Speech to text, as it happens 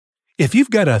If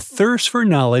you've got a thirst for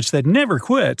knowledge that never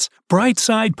quits,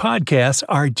 Brightside Podcasts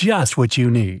are just what you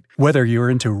need. Whether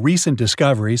you're into recent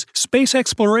discoveries, space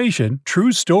exploration,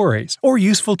 true stories, or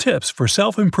useful tips for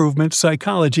self-improvement,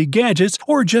 psychology, gadgets,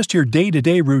 or just your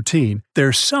day-to-day routine,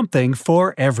 there's something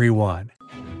for everyone.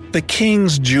 The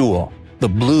King's Jewel, the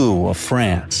Blue of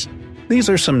France. These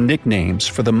are some nicknames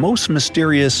for the most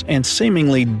mysterious and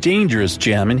seemingly dangerous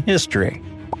gem in history.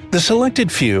 The selected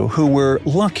few who were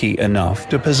lucky enough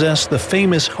to possess the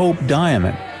famous Hope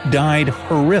Diamond died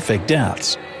horrific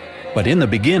deaths. But in the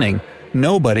beginning,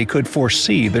 nobody could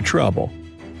foresee the trouble.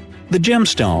 The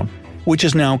gemstone, which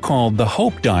is now called the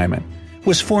Hope Diamond,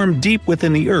 was formed deep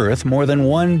within the Earth more than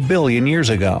 1 billion years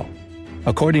ago.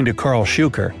 According to Carl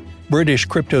Schuker, British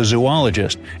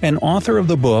cryptozoologist and author of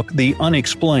the book The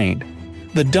Unexplained,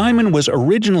 the diamond was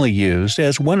originally used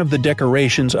as one of the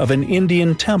decorations of an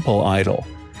Indian temple idol.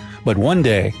 But one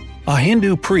day, a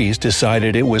Hindu priest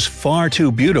decided it was far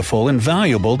too beautiful and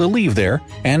valuable to leave there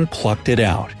and plucked it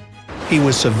out. He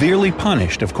was severely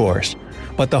punished, of course,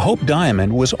 but the Hope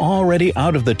Diamond was already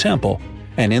out of the temple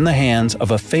and in the hands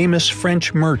of a famous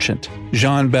French merchant,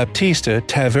 Jean-Baptiste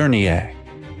Tavernier.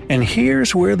 And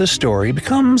here's where the story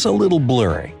becomes a little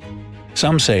blurry.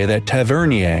 Some say that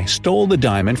Tavernier stole the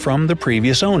diamond from the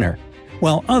previous owner,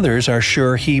 while others are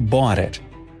sure he bought it.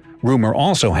 Rumor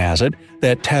also has it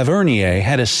that Tavernier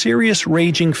had a serious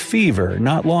raging fever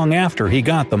not long after he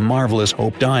got the marvelous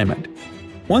Hope Diamond.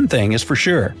 One thing is for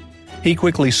sure, he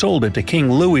quickly sold it to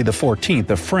King Louis XIV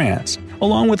of France,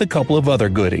 along with a couple of other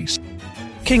goodies.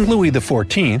 King Louis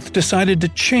XIV decided to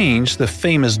change the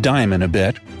famous diamond a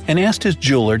bit and asked his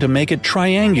jeweler to make it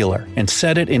triangular and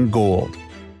set it in gold.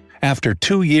 After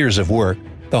 2 years of work,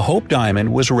 the Hope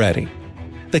Diamond was ready.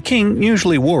 The king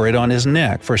usually wore it on his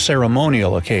neck for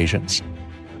ceremonial occasions.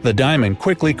 The diamond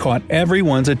quickly caught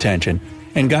everyone's attention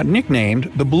and got nicknamed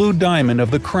the Blue Diamond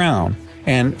of the Crown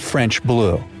and French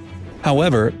Blue.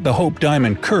 However, the Hope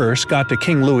Diamond curse got to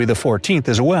King Louis XIV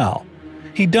as well.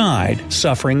 He died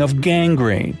suffering of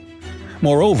gangrene.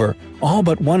 Moreover, all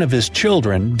but one of his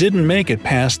children didn't make it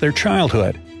past their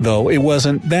childhood, though it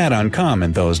wasn't that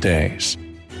uncommon those days.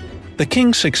 The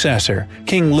king's successor,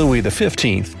 King Louis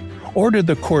XV, ordered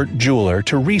the court jeweler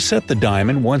to reset the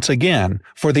diamond once again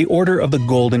for the Order of the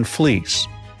Golden Fleece.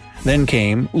 Then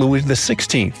came Louis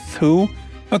XVI, who,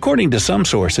 according to some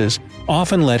sources,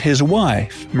 often let his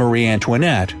wife, Marie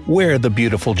Antoinette, wear the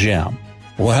beautiful gem.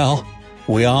 Well,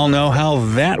 we all know how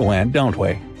that went, don't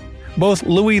we? Both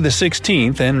Louis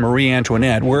XVI and Marie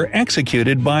Antoinette were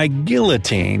executed by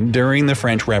guillotine during the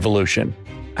French Revolution.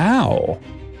 Ow!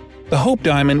 The Hope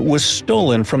Diamond was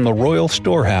stolen from the royal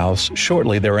storehouse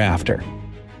shortly thereafter.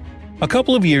 A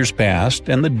couple of years passed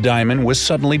and the diamond was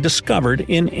suddenly discovered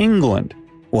in England.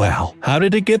 Well, how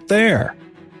did it get there?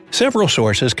 Several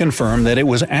sources confirm that it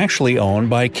was actually owned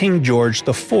by King George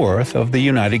IV of the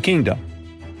United Kingdom.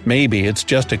 Maybe it's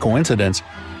just a coincidence,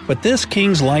 but this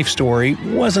king's life story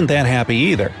wasn't that happy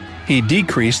either. He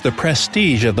decreased the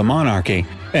prestige of the monarchy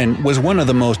and was one of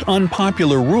the most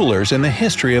unpopular rulers in the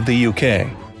history of the UK.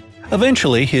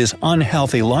 Eventually, his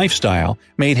unhealthy lifestyle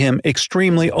made him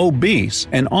extremely obese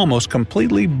and almost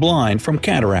completely blind from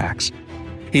cataracts.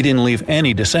 He didn't leave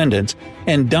any descendants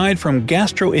and died from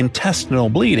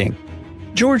gastrointestinal bleeding.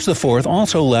 George IV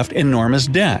also left enormous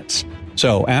debts.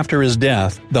 So after his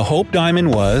death, the Hope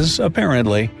Diamond was,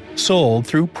 apparently, sold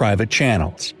through private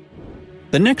channels.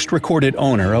 The next recorded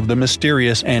owner of the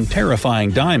mysterious and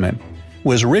terrifying diamond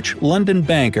was rich London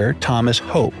banker Thomas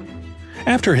Hope.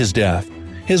 After his death,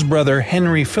 his brother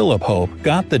Henry Philip Hope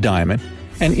got the diamond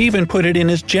and even put it in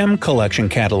his gem collection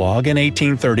catalog in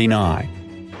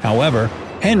 1839. However,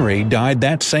 Henry died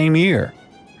that same year.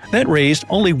 That raised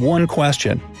only one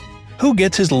question: who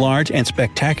gets his large and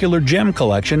spectacular gem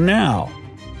collection now?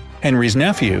 Henry's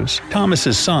nephews,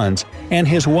 Thomas's sons, and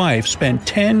his wife spent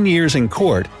 10 years in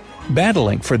court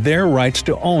battling for their rights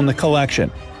to own the collection,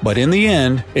 but in the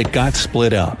end, it got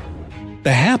split up.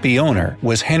 The happy owner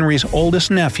was Henry's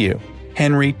oldest nephew,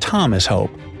 Henry Thomas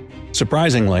Hope.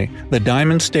 Surprisingly, the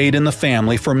diamond stayed in the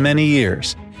family for many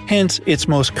years, hence its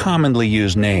most commonly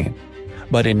used name.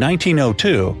 But in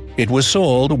 1902, it was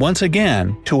sold once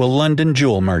again to a London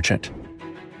jewel merchant.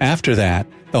 After that,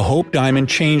 the Hope Diamond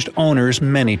changed owners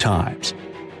many times.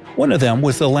 One of them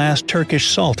was the last Turkish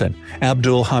Sultan,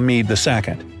 Abdul Hamid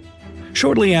II.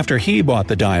 Shortly after he bought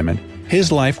the diamond, his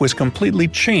life was completely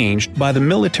changed by the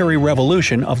military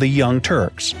revolution of the Young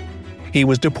Turks. He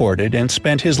was deported and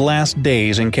spent his last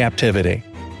days in captivity.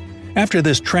 After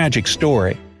this tragic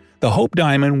story, the Hope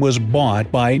Diamond was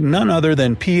bought by none other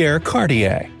than Pierre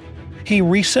Cartier. He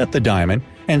reset the diamond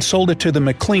and sold it to the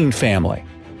McLean family.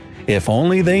 If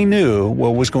only they knew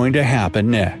what was going to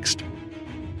happen next.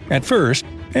 At first,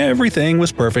 everything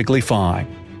was perfectly fine.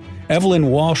 Evelyn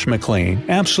Walsh McLean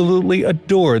absolutely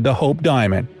adored the Hope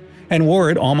Diamond and wore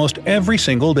it almost every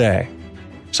single day.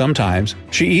 Sometimes,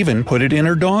 she even put it in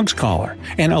her dog's collar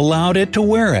and allowed it to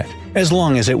wear it, as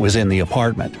long as it was in the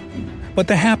apartment. But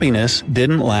the happiness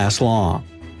didn't last long.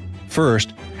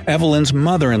 First, Evelyn's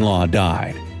mother-in-law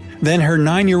died. Then her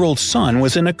 9-year-old son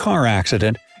was in a car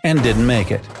accident and didn't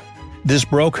make it. This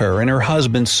broke her and her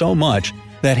husband so much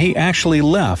that he actually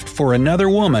left for another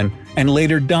woman and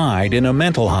later died in a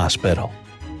mental hospital.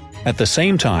 At the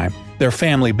same time, their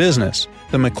family business,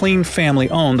 the McLean family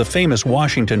owned the famous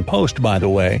Washington Post by the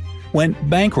way, went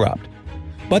bankrupt.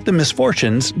 But the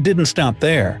misfortunes didn't stop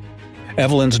there.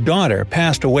 Evelyn's daughter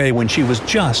passed away when she was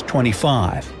just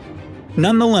 25.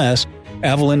 Nonetheless,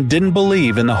 Evelyn didn't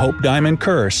believe in the Hope Diamond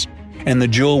curse, and the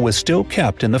jewel was still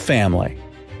kept in the family.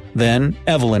 Then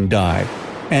Evelyn died,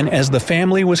 and as the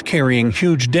family was carrying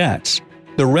huge debts,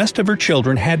 the rest of her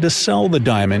children had to sell the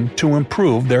diamond to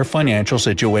improve their financial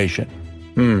situation.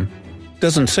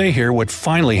 Doesn't say here what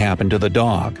finally happened to the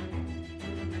dog.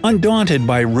 Undaunted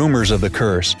by rumors of the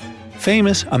curse,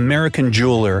 famous American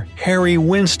jeweler Harry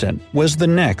Winston was the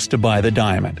next to buy the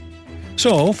diamond.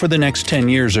 So, for the next 10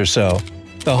 years or so,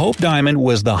 the Hope Diamond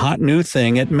was the hot new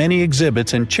thing at many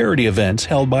exhibits and charity events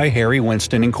held by Harry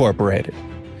Winston Incorporated.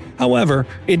 However,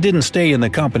 it didn't stay in the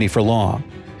company for long.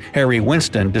 Harry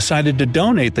Winston decided to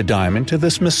donate the diamond to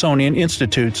the Smithsonian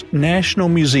Institute's National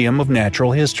Museum of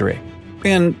Natural History.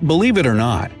 And believe it or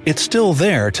not, it's still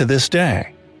there to this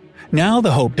day. Now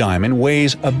the Hope Diamond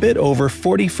weighs a bit over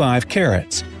 45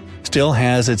 carats, still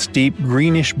has its deep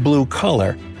greenish-blue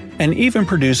color, and even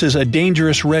produces a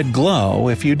dangerous red glow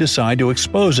if you decide to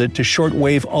expose it to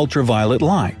shortwave ultraviolet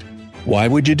light. Why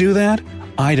would you do that?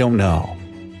 I don't know.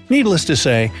 Needless to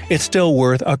say, it's still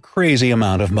worth a crazy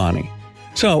amount of money.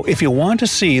 So if you want to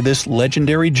see this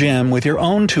legendary gem with your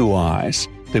own two eyes,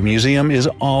 the museum is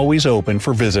always open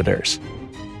for visitors.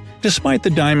 Despite the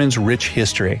diamond's rich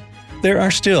history, there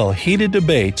are still heated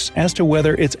debates as to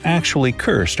whether it's actually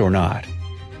cursed or not.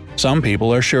 Some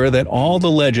people are sure that all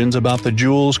the legends about the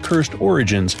jewel's cursed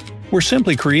origins were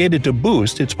simply created to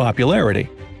boost its popularity.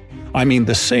 I mean,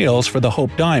 the sales for the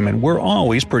Hope Diamond were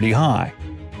always pretty high.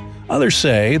 Others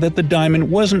say that the diamond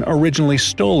wasn't originally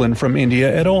stolen from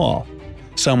India at all.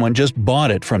 Someone just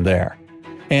bought it from there.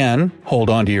 And, hold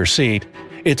on to your seat,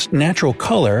 its natural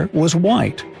color was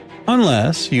white.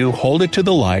 Unless you hold it to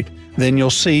the light, then you'll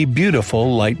see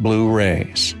beautiful light blue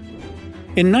rays.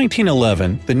 In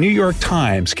 1911, the New York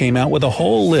Times came out with a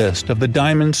whole list of the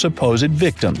diamond's supposed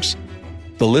victims.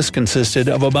 The list consisted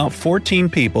of about 14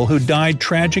 people who died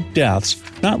tragic deaths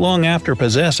not long after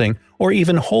possessing or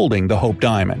even holding the Hope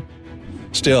Diamond.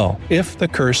 Still, if the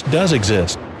curse does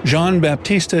exist,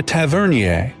 Jean-Baptiste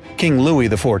Tavernier, King Louis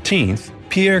XIV,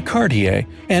 Pierre Cartier,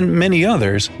 and many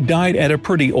others died at a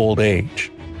pretty old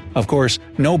age. Of course,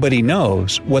 nobody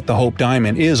knows what the Hope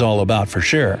Diamond is all about for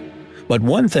sure. But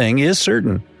one thing is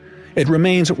certain. It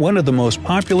remains one of the most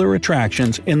popular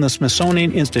attractions in the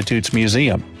Smithsonian Institute's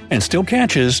museum, and still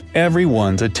catches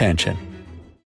everyone's attention.